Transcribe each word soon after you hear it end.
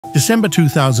December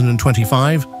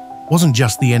 2025 wasn't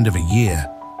just the end of a year.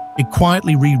 It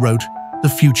quietly rewrote the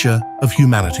future of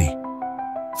humanity.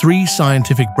 3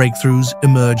 scientific breakthroughs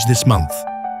emerged this month,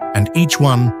 and each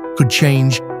one could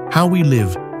change how we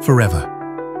live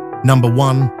forever. Number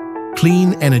 1.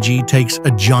 Clean energy takes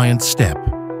a giant step.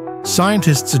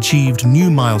 Scientists achieved new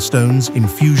milestones in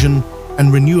fusion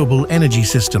and renewable energy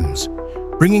systems,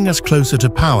 bringing us closer to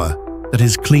power that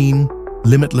is clean,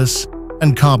 limitless,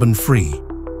 and carbon-free.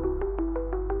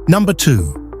 Number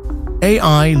 2.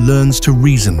 AI learns to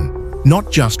reason,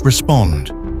 not just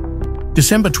respond.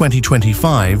 December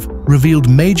 2025 revealed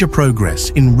major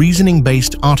progress in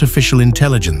reasoning-based artificial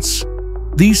intelligence.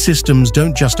 These systems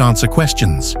don't just answer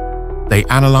questions. They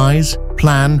analyze,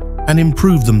 plan, and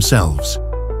improve themselves.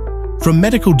 From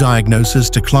medical diagnosis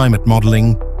to climate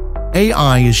modeling,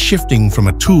 AI is shifting from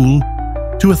a tool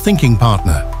to a thinking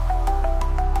partner.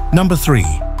 Number 3.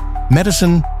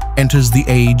 Medicine enters the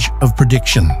age of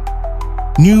prediction.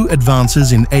 New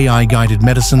advances in AI-guided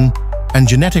medicine and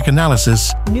genetic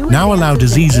analysis now allow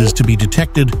diseases to be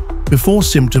detected before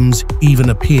symptoms even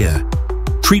appear.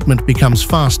 Treatment becomes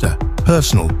faster,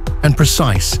 personal, and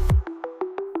precise.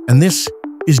 And this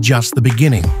is just the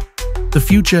beginning. The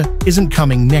future isn't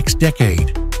coming next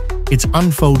decade. It's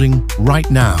unfolding right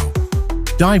now.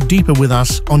 Dive deeper with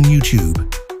us on YouTube.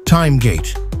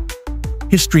 TIMEGATE.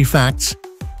 History Facts,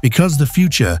 because the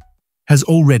future has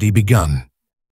already begun.